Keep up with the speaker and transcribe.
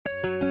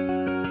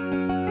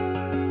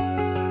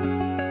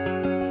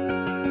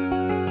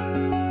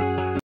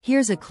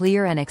Here's a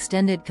clear and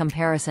extended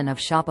comparison of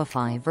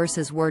Shopify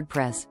versus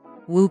WordPress,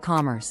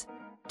 WooCommerce,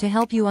 to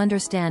help you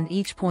understand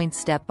each point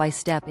step by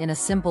step in a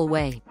simple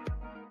way.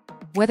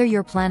 Whether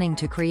you're planning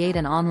to create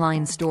an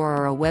online store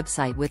or a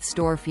website with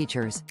store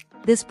features,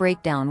 this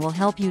breakdown will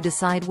help you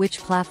decide which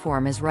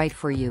platform is right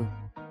for you.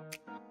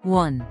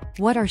 1.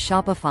 What are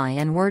Shopify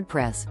and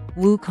WordPress,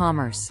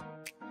 WooCommerce?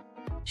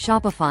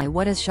 Shopify.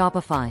 What is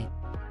Shopify?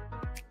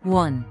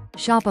 1.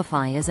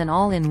 Shopify is an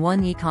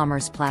all-in-one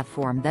e-commerce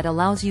platform that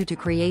allows you to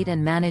create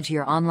and manage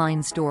your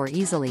online store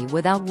easily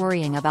without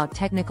worrying about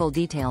technical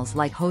details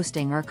like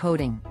hosting or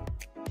coding.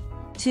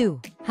 2.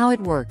 How it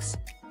works.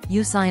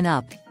 You sign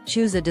up,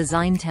 choose a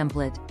design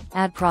template,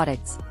 add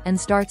products, and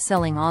start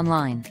selling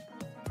online.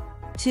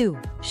 2.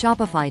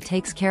 Shopify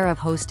takes care of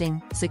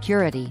hosting,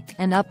 security,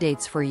 and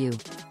updates for you.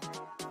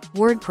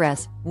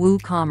 WordPress,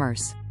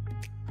 WooCommerce.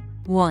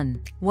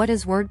 1. What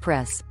is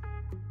WordPress?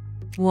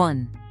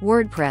 1.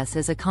 WordPress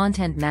is a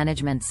content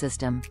management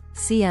system,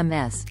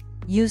 CMS,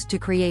 used to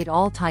create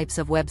all types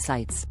of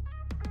websites.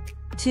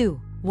 2.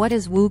 What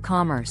is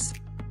WooCommerce?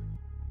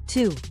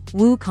 2.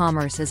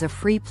 WooCommerce is a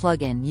free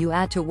plugin you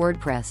add to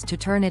WordPress to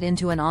turn it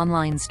into an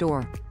online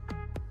store.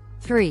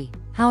 3.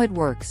 How it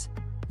works.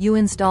 You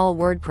install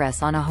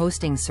WordPress on a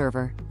hosting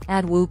server,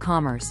 add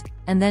WooCommerce,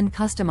 and then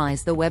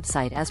customize the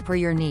website as per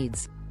your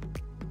needs.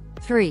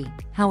 3.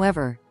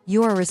 However,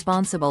 you are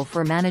responsible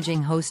for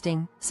managing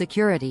hosting,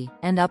 security,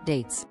 and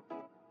updates.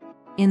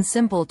 In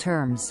simple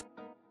terms.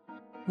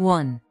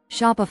 1.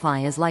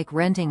 Shopify is like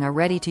renting a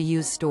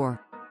ready-to-use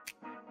store.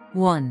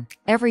 1.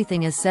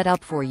 Everything is set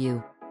up for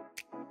you.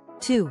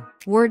 2.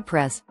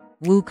 WordPress,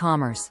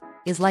 WooCommerce,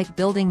 is like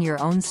building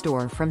your own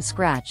store from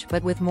scratch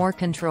but with more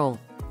control.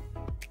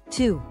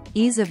 2.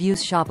 Ease of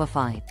use.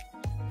 Shopify.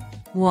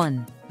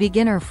 1.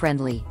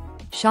 Beginner-friendly.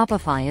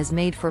 Shopify is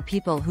made for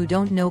people who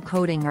don't know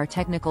coding or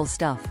technical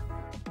stuff.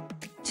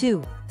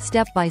 2.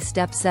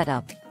 Step-by-step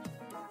setup.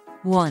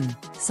 1.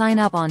 Sign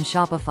up on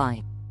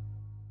Shopify.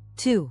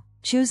 2.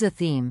 Choose a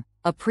theme,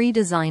 a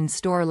pre-designed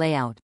store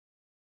layout.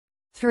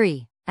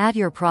 3. Add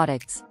your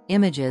products,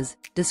 images,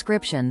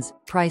 descriptions,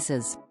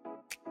 prices.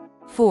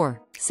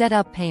 4. Set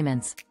up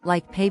payments,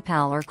 like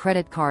PayPal or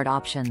credit card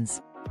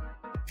options.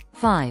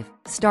 5.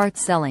 Start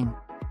selling.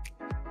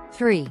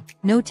 3.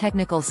 No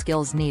technical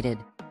skills needed.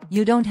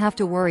 You don't have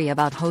to worry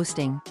about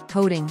hosting,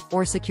 coding,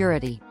 or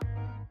security.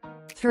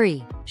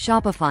 3.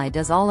 Shopify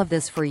does all of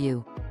this for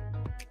you.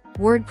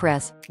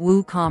 WordPress,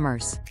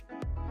 WooCommerce.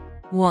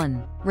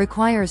 1.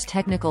 Requires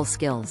technical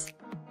skills.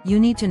 You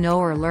need to know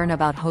or learn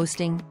about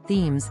hosting,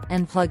 themes,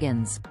 and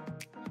plugins.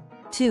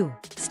 2.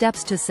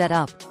 Steps to set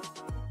up.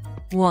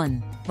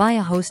 1. Buy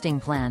a hosting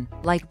plan,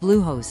 like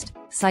Bluehost,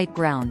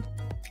 SiteGround.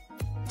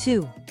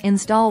 2.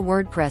 Install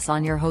WordPress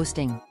on your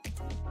hosting.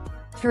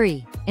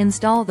 3.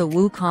 Install the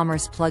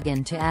WooCommerce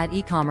plugin to add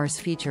e-commerce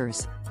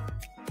features.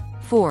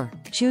 4.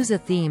 Choose a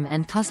theme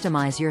and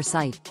customize your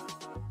site.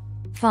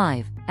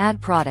 5.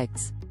 Add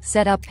products,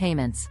 set up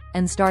payments,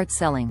 and start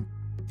selling.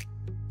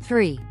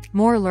 3.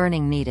 More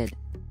learning needed.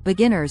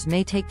 Beginners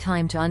may take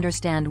time to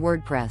understand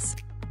WordPress.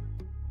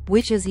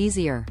 Which is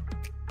easier?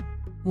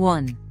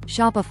 1.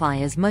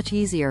 Shopify is much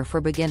easier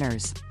for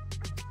beginners.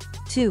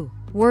 2.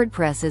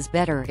 WordPress is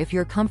better if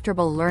you're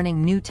comfortable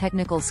learning new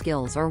technical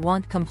skills or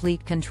want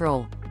complete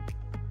control.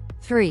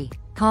 3.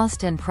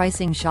 Cost and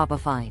pricing.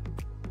 Shopify.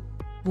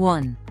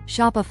 1.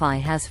 Shopify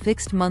has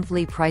fixed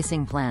monthly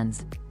pricing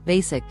plans.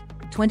 Basic,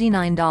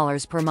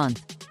 $29 per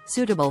month,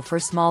 suitable for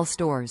small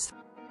stores.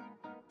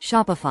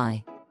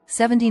 Shopify,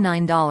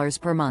 $79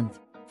 per month,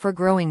 for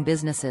growing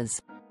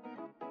businesses.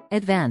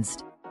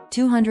 Advanced,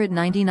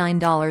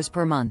 $299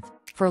 per month,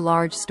 for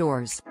large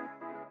stores.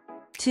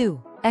 2.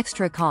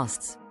 Extra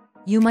costs.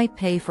 You might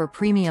pay for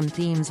premium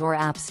themes or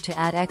apps to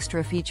add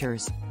extra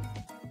features.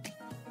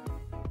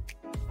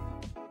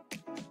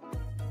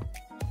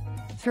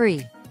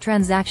 3.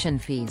 Transaction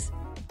fees.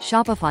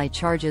 Shopify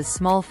charges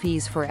small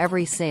fees for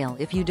every sale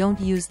if you don't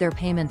use their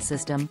payment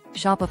system,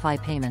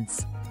 Shopify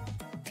Payments.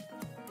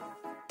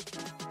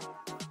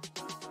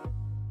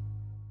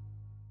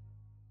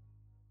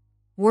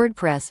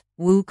 WordPress,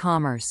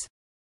 WooCommerce.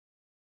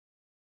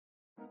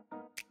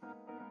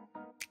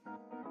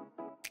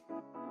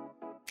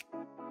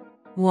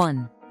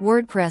 1.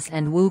 WordPress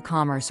and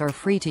WooCommerce are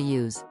free to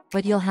use,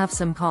 but you'll have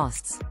some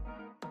costs.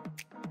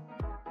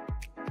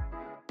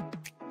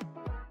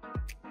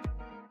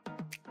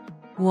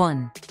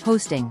 1.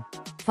 Hosting.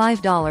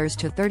 $5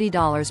 to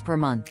 $30 per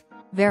month.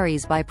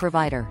 Varies by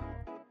provider.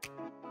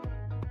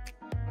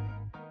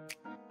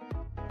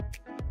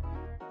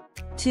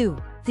 2.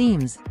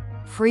 Themes.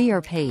 Free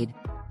or paid.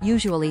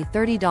 Usually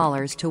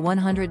 $30 to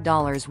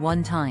 $100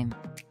 one time.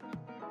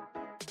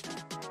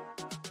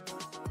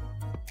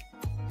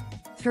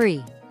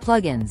 3.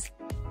 Plugins.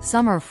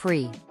 Some are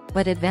free,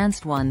 but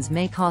advanced ones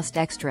may cost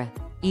extra,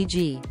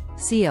 e.g.,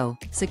 SEO,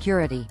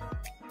 security.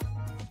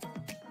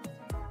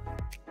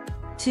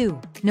 2.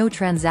 No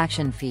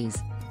transaction fees.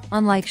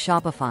 Unlike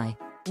Shopify,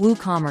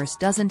 WooCommerce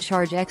doesn't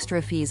charge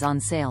extra fees on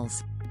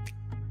sales.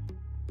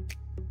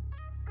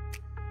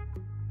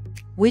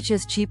 Which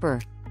is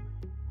cheaper?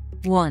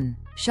 1.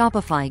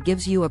 Shopify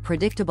gives you a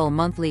predictable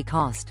monthly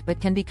cost but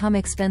can become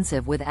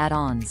expensive with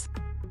add-ons.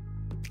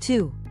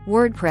 2.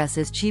 WordPress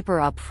is cheaper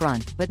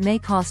upfront but may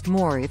cost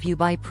more if you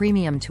buy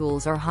premium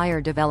tools or hire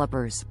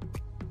developers.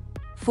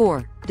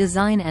 4.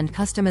 Design and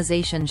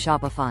customization.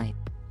 Shopify.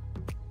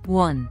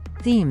 1.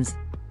 Themes.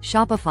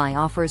 Shopify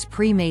offers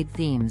pre-made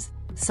themes.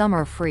 Some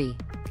are free.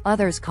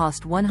 Others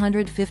cost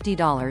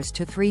 $150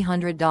 to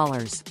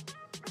 $300.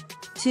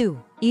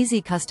 2.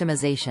 Easy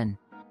customization.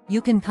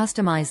 You can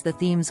customize the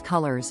theme's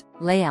colors,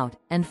 layout,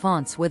 and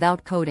fonts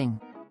without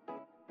coding.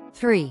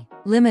 3.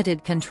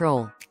 Limited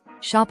control.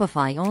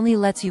 Shopify only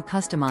lets you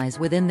customize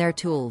within their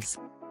tools.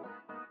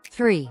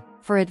 3.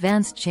 For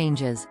advanced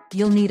changes,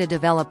 you'll need a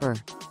developer.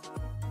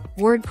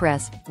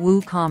 WordPress,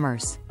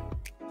 WooCommerce.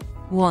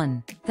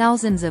 1.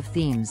 Thousands of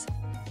themes.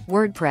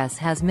 WordPress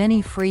has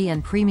many free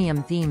and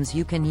premium themes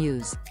you can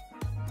use.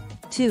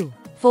 2.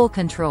 Full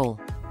control.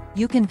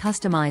 You can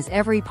customize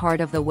every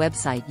part of the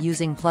website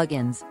using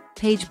plugins,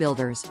 page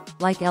builders,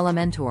 like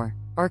Elementor,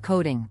 or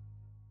coding.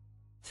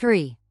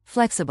 3.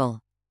 Flexible.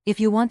 If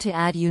you want to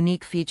add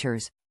unique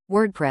features,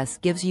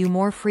 WordPress gives you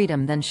more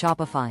freedom than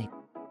Shopify.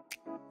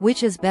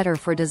 Which is better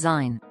for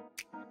design?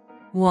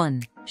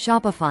 1.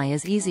 Shopify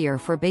is easier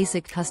for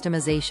basic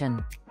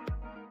customization.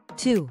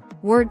 2.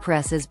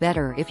 WordPress is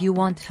better if you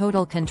want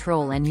total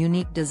control and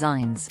unique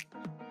designs.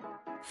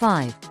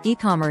 5.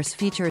 eCommerce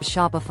features.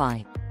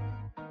 Shopify.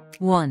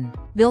 1.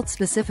 Built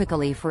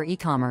specifically for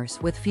e-commerce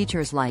with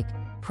features like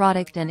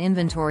product and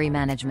inventory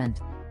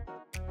management.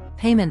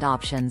 Payment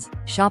options,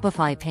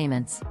 Shopify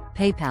Payments,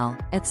 PayPal,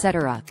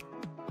 etc.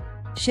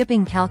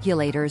 Shipping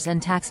calculators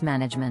and tax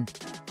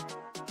management.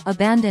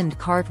 Abandoned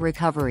cart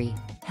recovery,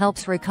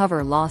 helps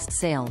recover lost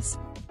sales.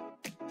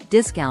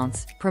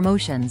 Discounts,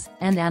 promotions,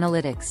 and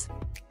analytics.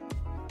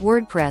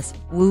 WordPress,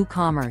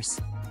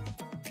 WooCommerce.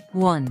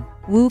 1.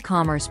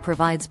 WooCommerce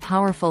provides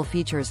powerful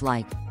features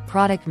like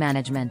product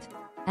management.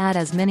 Add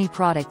as many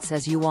products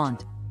as you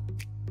want.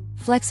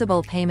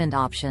 Flexible payment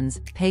options,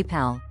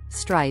 PayPal,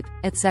 Stripe,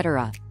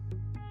 etc.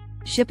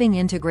 Shipping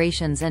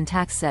integrations and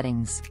tax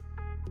settings.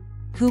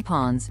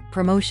 Coupons,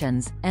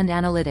 promotions, and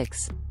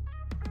analytics.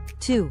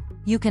 2.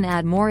 You can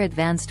add more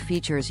advanced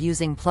features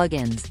using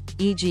plugins,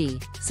 e.g.,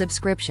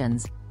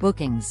 subscriptions,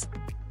 bookings.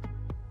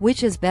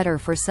 Which is better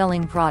for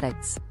selling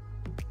products?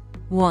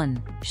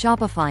 1.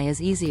 Shopify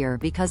is easier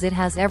because it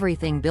has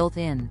everything built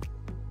in.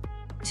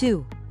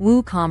 2.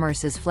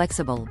 WooCommerce is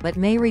flexible but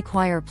may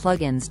require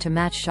plugins to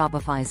match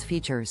Shopify's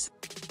features.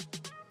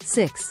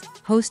 6.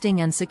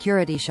 Hosting and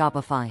security.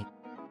 Shopify.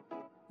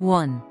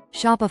 1.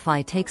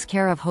 Shopify takes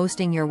care of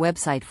hosting your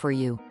website for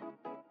you.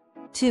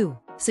 2.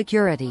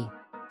 Security.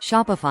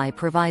 Shopify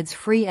provides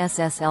free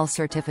SSL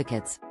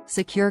certificates,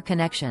 secure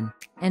connection,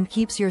 and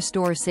keeps your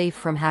store safe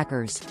from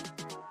hackers.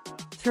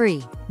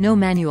 3. No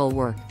manual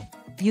work.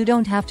 You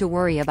don't have to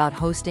worry about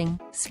hosting,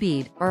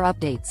 speed, or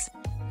updates.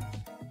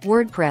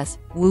 WordPress,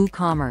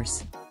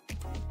 WooCommerce.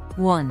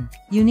 1.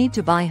 You need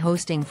to buy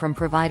hosting from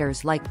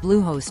providers like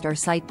Bluehost or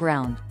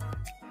SiteGround.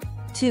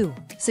 2.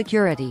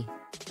 Security.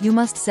 You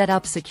must set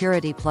up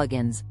security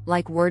plugins,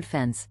 like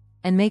WordFence,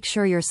 and make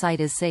sure your site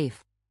is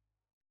safe.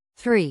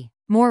 3.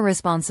 More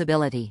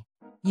responsibility.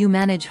 You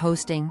manage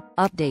hosting,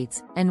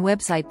 updates, and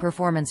website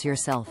performance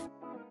yourself.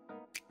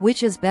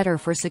 Which is better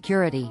for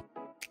security?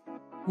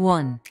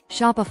 1.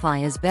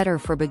 Shopify is better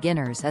for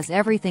beginners as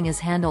everything is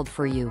handled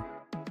for you.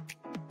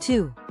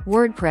 2.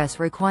 WordPress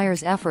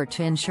requires effort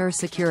to ensure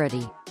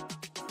security.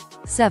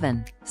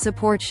 7.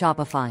 Support.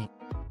 Shopify.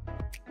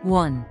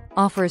 1.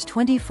 Offers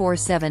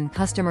 24/7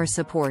 customer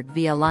support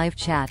via live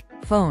chat,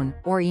 phone,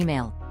 or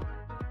email.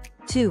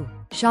 2.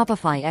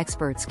 Shopify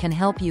experts can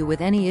help you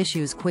with any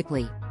issues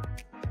quickly.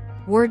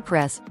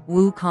 WordPress,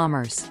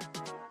 WooCommerce.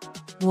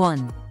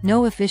 1.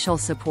 No official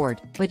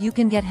support, but you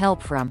can get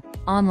help from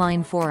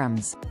online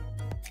forums,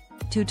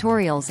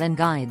 tutorials and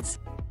guides,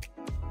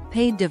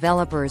 paid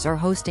developers or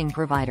hosting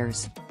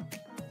providers.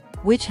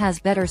 Which has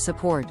better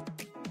support?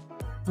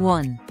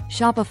 1.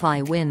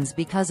 Shopify wins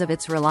because of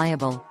its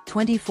reliable,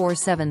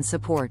 24/7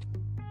 support.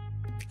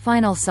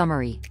 Final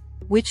summary.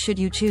 Which should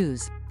you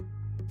choose?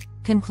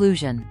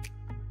 Conclusion.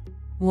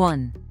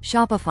 1.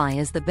 Shopify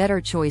is the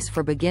better choice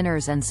for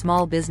beginners and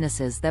small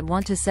businesses that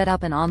want to set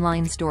up an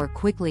online store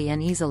quickly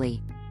and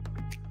easily.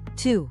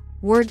 2.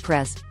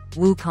 WordPress,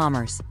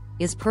 WooCommerce,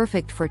 is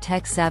perfect for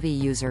tech-savvy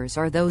users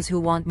or those who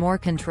want more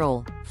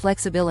control,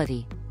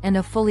 flexibility, and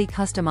a fully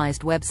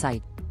customized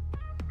website.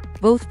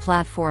 Both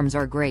platforms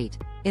are great.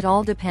 It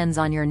all depends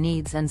on your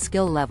needs and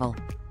skill level.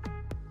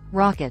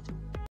 Rock it!